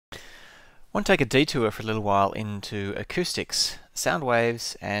want to take a detour for a little while into acoustics. Sound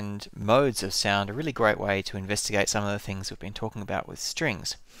waves and modes of sound are a really great way to investigate some of the things we've been talking about with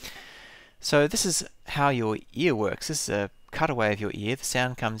strings. So this is how your ear works. This is a cutaway of your ear. The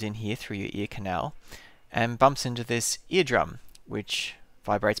sound comes in here through your ear canal and bumps into this eardrum, which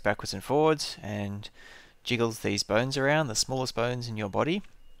vibrates backwards and forwards and jiggles these bones around, the smallest bones in your body.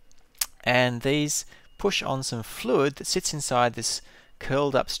 And these push on some fluid that sits inside this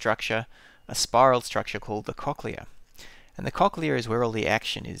curled up structure, a spiral structure called the cochlea. And the cochlea is where all the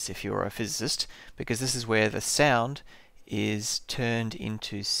action is if you're a physicist, because this is where the sound is turned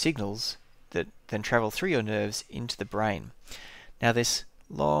into signals that then travel through your nerves into the brain. Now this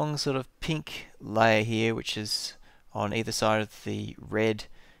long sort of pink layer here, which is on either side of the red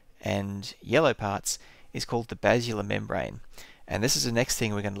and yellow parts, is called the basilar membrane. And this is the next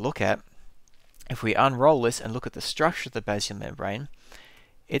thing we're going to look at. If we unroll this and look at the structure of the basilar membrane,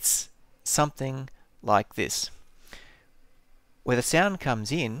 it's something like this. Where the sound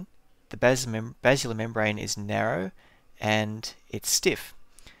comes in, the basilar membrane is narrow and it's stiff.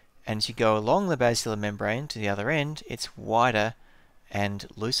 And as you go along the basilar membrane to the other end, it's wider and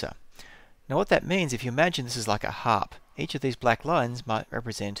looser. Now what that means, if you imagine this is like a harp, each of these black lines might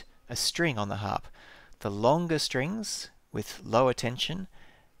represent a string on the harp. The longer strings with lower tension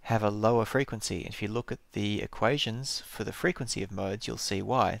have a lower frequency. If you look at the equations for the frequency of modes, you'll see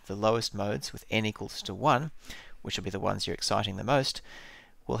why. The lowest modes with n equals to 1, which will be the ones you're exciting the most,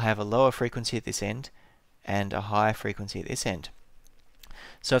 will have a lower frequency at this end and a higher frequency at this end.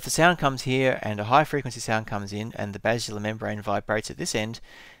 So if the sound comes here and a high frequency sound comes in and the basilar membrane vibrates at this end,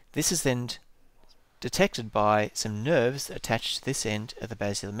 this is then detected by some nerves attached to this end of the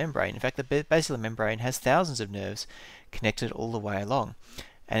basilar membrane. In fact, the basilar membrane has thousands of nerves connected all the way along.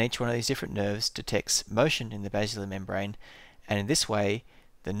 And each one of these different nerves detects motion in the basilar membrane, and in this way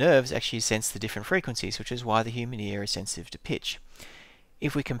the nerves actually sense the different frequencies, which is why the human ear is sensitive to pitch.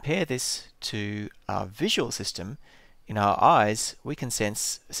 If we compare this to our visual system, in our eyes we can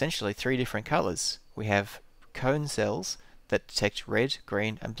sense essentially three different colors. We have cone cells that detect red,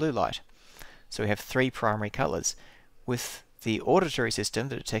 green and blue light. So we have three primary colors. With the auditory system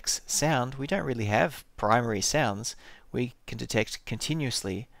that detects sound, we don't really have primary sounds. We can detect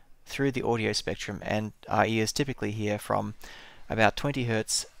continuously through the audio spectrum, and our ears typically hear from about 20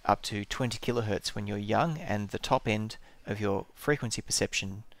 Hz up to 20 kHz when you're young, and the top end of your frequency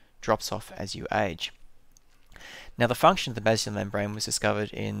perception drops off as you age. Now the function of the basilar membrane was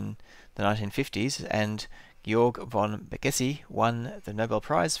discovered in the 1950s, and Georg von Beggesi won the Nobel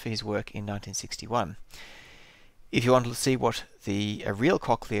Prize for his work in 1961. If you want to see what a real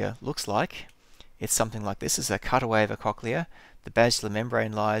cochlea looks like, it's something like this. This is a cutaway of a cochlea. The basilar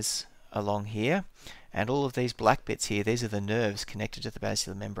membrane lies along here, and all of these black bits here, these are the nerves connected to the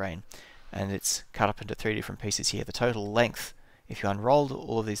basilar membrane, and it's cut up into three different pieces here. The total length, if you unrolled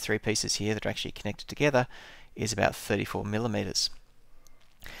all of these three pieces here that are actually connected together, is about 34 millimeters.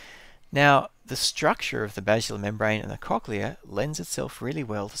 Now the structure of the basilar membrane and the cochlea lends itself really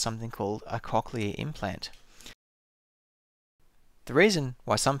well to something called a cochlear implant. The reason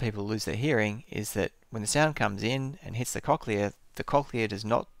why some people lose their hearing is that when the sound comes in and hits the cochlea does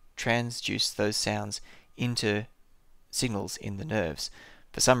not transduce those sounds into signals in the nerves.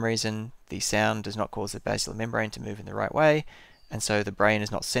 For some reason, the sound does not cause the basilar membrane to move in the right way, and so the brain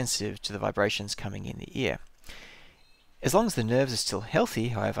is not sensitive to the vibrations coming in the ear. As long as the nerves are still healthy,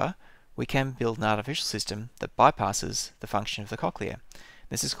 however, we can build an artificial system that bypasses the function of the cochlea.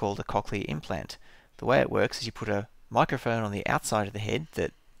 This is called a cochlear implant. The way it works is you put a microphone on the outside of the head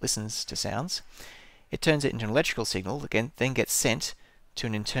that listens to sounds. It turns it into an electrical signal that then gets sent to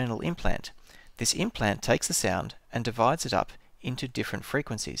an internal implant. This implant takes the sound and divides it up into different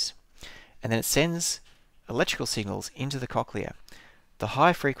frequencies. And then it sends electrical signals into the cochlea. The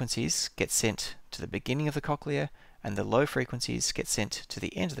high frequencies get sent to the beginning of the cochlea, and the low frequencies get sent to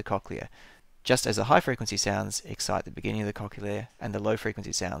the end of the cochlea, just as the high frequency sounds excite the beginning of the cochlea and the low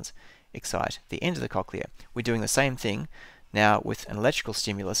frequency sounds excite the end of the cochlea. We're doing the same thing now with an electrical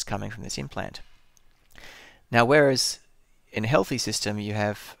stimulus coming from this implant. Now whereas in a healthy system you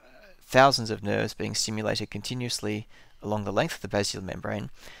have thousands of nerves being stimulated continuously along the length of the basilar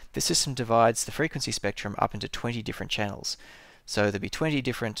membrane, this system divides the frequency spectrum up into 20 different channels. So there'll be 20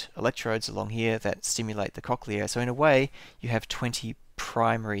 different electrodes along here that stimulate the cochlea. So in a way you have 20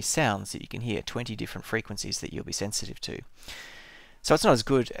 primary sounds that you can hear, 20 different frequencies that you'll be sensitive to. So it's not as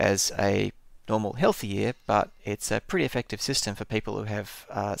good as a normal healthy ear, but it's a pretty effective system for people who have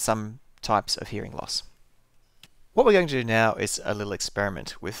some types of hearing loss. What we're going to do now is a little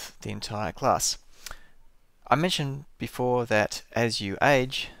experiment with the entire class. I mentioned before that as you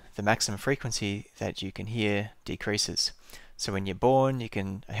age, the maximum frequency that you can hear decreases. So when you're born,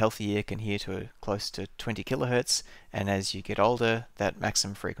 a healthy ear can hear to close to 20 kilohertz, and as you get older, that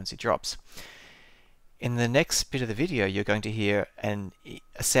maximum frequency drops. In the next bit of the video, you're going to hear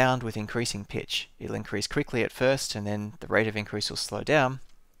a sound with increasing pitch. It'll increase quickly at first, and then the rate of increase will slow down.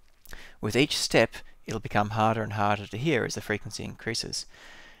 With each step, it'll become harder and harder to hear as the frequency increases.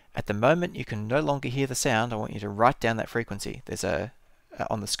 At the moment, you can no longer hear the sound. I want you to write down that frequency. There's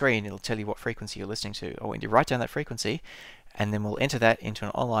on the screen, it'll tell you what frequency you're listening to. I want you to write down that frequency, and then we'll enter that into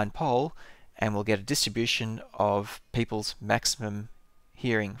an online poll, and we'll get a distribution of people's maximum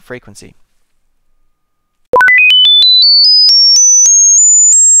hearing frequency.